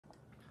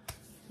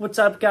What's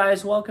up,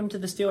 guys? Welcome to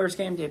the Steelers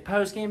Game Day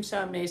postgame.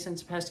 So I'm Mason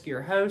Pesky,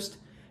 your host.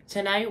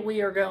 Tonight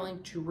we are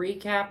going to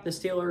recap the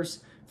Steelers'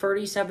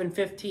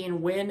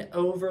 37-15 win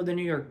over the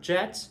New York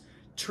Jets.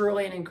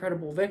 Truly an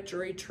incredible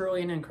victory,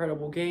 truly an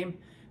incredible game.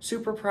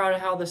 Super proud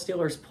of how the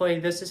Steelers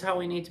played. This is how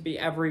we need to be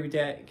every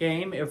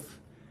game if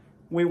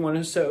we want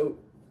to show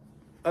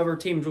other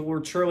teams what we're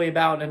truly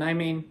about. And I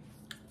mean,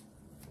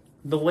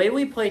 the way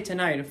we play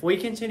tonight, if we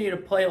continue to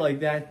play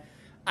like that,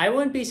 I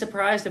wouldn't be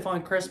surprised if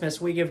on Christmas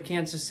we give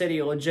Kansas City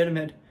a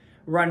legitimate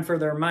run for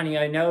their money.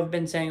 I know I've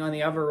been saying on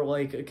the other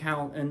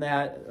account and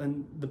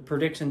the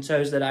prediction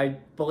shows that I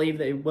believe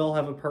they will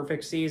have a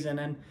perfect season,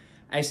 and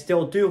I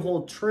still do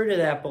hold true to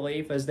that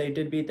belief, as they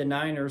did beat the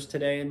Niners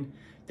today and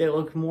they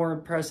look more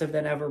impressive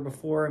than ever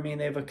before. I mean,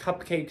 they have a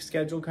cupcake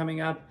schedule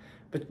coming up,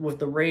 but with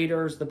the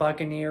Raiders, the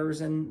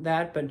Buccaneers, and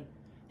that. But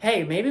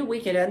hey, maybe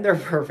we could end their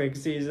perfect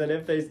season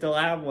if they still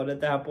have one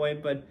at that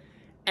point. But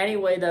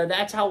anyway, though,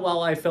 that's how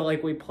well I feel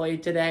like we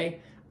played today.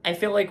 I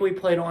feel like we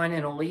played on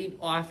an elite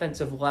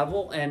offensive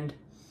level, and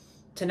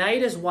tonight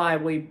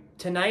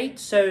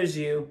shows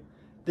you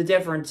the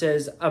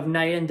differences of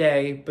night and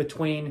day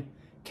between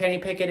Kenny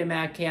Pickett and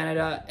Matt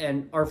Canada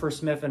and Arthur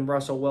Smith and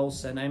Russell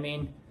Wilson. I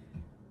mean,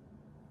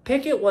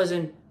 Pickett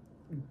wasn't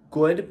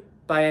good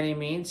by any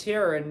means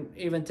here, and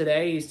even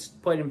today he's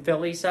played in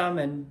Philly some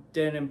and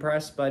didn't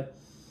impress, but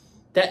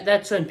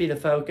that shouldn't be the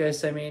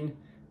focus. I mean,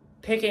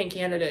 Pickett in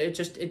Canada,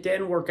 it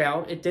didn't work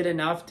out. It did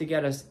enough to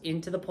get us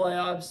into the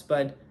playoffs,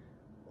 but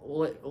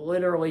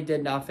literally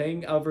did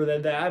nothing other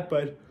than that.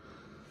 But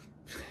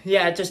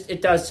yeah,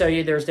 it does show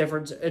you there's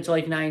difference. It's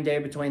like 9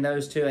 days between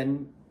those two,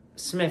 and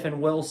Smith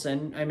and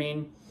Wilson. I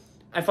mean,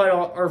 I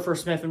thought Arthur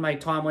Smith and Mike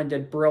Tomlin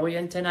did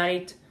brilliant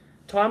tonight.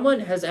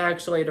 Tomlin has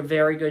actually had a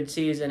very good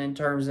season in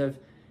terms of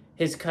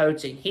his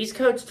coaching. He's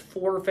coached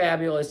 4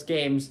 fabulous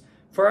games.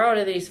 4 out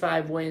of these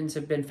 5 wins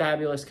have been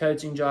fabulous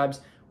coaching jobs,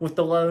 with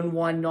the lone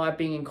one not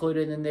being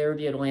included in there,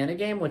 the Atlanta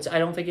game, which I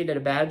don't think he did a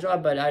bad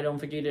job, but I don't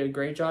think he did a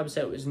great job, so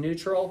it was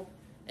neutral.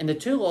 And the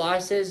 2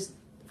 losses,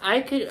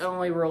 I could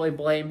only really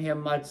blame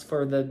him much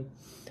for the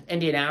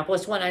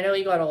Indianapolis one. I know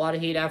he got a lot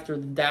of heat after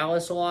the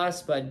Dallas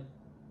loss, but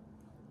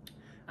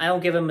I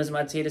don't give him as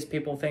much heat as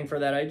people think for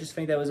that. I just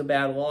think that was a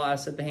bad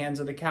loss at the hands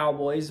of the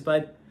Cowboys.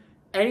 But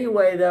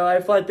anyway, though,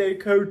 I thought they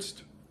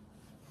coached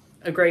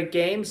a great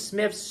game.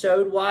 Smith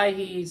showed why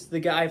he's the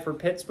guy for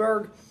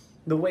Pittsburgh.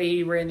 The way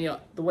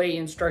he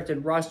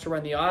instructed Russ to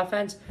run the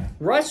offense.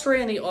 Russ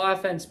ran the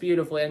offense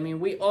beautifully. I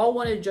mean, we all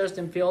wanted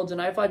Justin Fields, and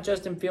I thought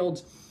Justin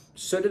Fields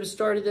should have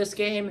started this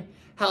game.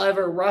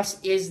 However, Russ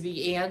is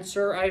the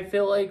answer, I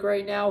feel like,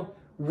 right now.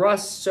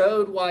 Russ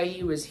showed why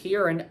he was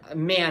here, and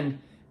man,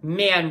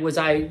 was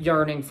I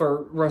yearning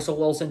for Russell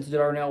Wilson to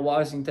Darnell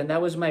Washington.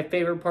 That was my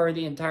favorite part of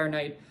the entire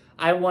night.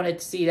 I wanted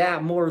to see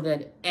that more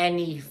than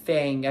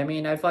anything. I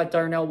mean, I thought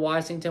Darnell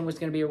Washington was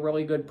going to be a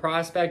really good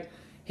prospect.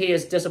 He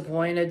is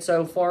disappointed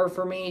so far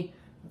for me.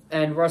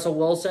 And Russell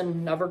Wilson,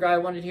 another guy I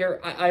wanted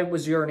here. I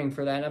was yearning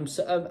for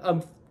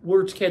that.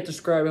 Words can't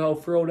describe how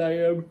thrilled I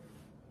am.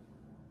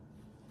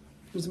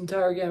 I'm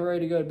tired getting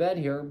ready to go to bed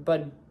here.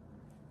 But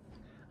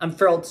I'm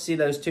thrilled to see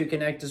those 2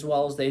 connect as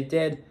well as they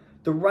did.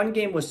 The run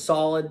game was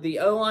solid. The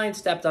O-line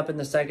stepped up in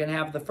the second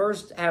half. The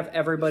first half,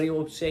 everybody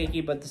looked shaky.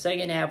 But the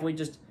second half,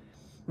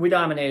 we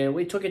dominated.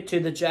 We took it to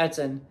the Jets.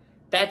 And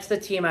that's the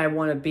team I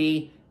want to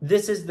be.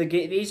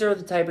 These are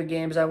the type of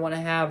games I want to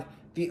have.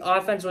 The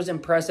offense was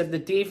impressive. The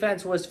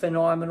defense was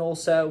phenomenal.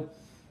 So,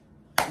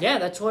 yeah,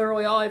 that's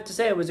literally all I have to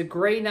say. It was a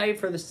great night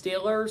for the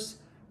Steelers.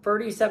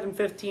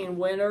 37-15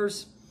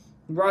 winners.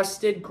 Russ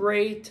did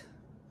great.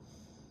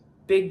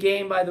 Big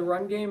game by the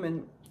run game.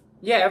 And,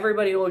 yeah,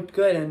 everybody looked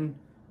good. And,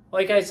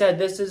 like I said,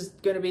 this is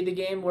going to be the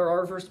game where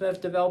Arthur Smith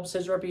develops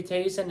his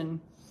reputation and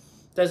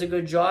does a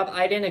good job.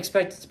 I didn't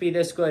expect it to be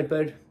this good,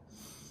 but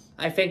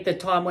I think that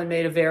Tomlin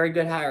made a very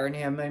good hire in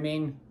him. I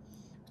mean,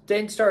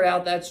 didn't start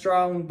out that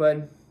strong,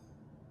 but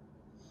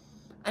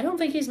I don't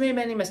think he's made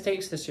many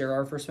mistakes this year,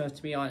 Arthur Smith,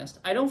 to be honest.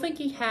 I don't think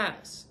he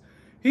has.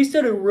 He's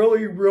done a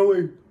really,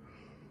 really,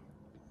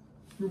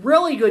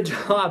 really good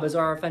job as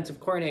our offensive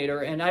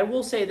coordinator. And I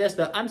will say this,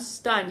 though. I'm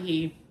stunned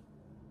he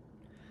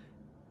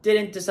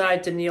didn't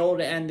decide to kneel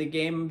to end the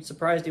game. I'm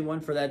surprised he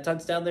went for that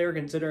touchdown there,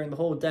 considering the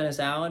whole Dennis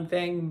Allen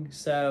thing.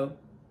 So,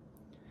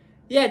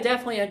 yeah,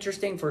 definitely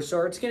interesting for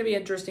sure. It's going to be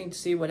interesting to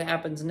see what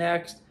happens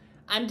next.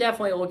 I'm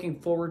definitely looking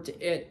forward to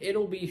it.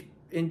 It'll be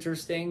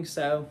interesting.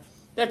 So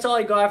that's all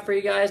I got for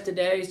you guys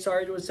today.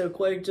 Sorry it was so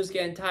quick. Just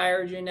getting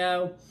tired, you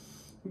know.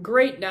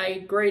 Great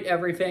night. Great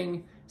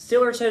everything.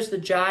 Steelers host the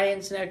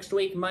Giants next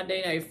week,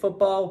 Monday Night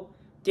Football.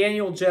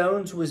 Daniel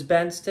Jones was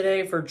benched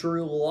today for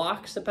Drew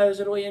Lock,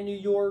 supposedly in New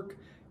York.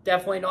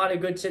 Definitely not a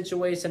good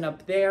situation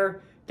up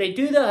there. They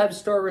do, though, have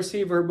star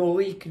receiver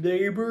Malik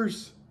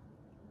Neighbors.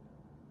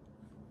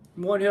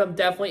 One who I'm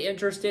definitely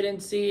interested in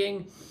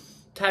seeing.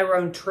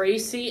 Tyrone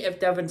Tracy, if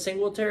Devin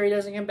Singletary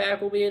doesn't come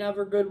back, will be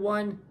another good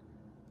one.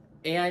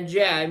 And,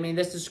 yeah, I mean,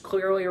 this is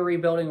clearly a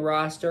rebuilding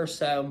roster,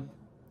 so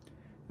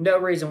no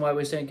reason why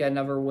we shouldn't get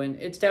another win.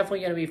 It's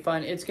definitely going to be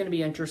fun. It's going to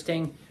be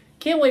interesting.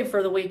 Can't wait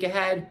for the week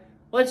ahead.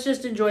 Let's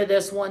just enjoy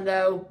this one,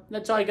 though.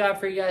 That's all I got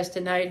for you guys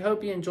tonight.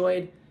 Hope you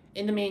enjoyed.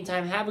 In the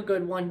meantime, have a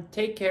good one.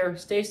 Take care.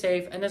 Stay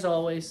safe. And as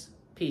always,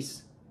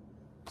 peace.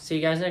 See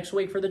you guys next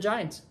week for the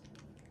Giants.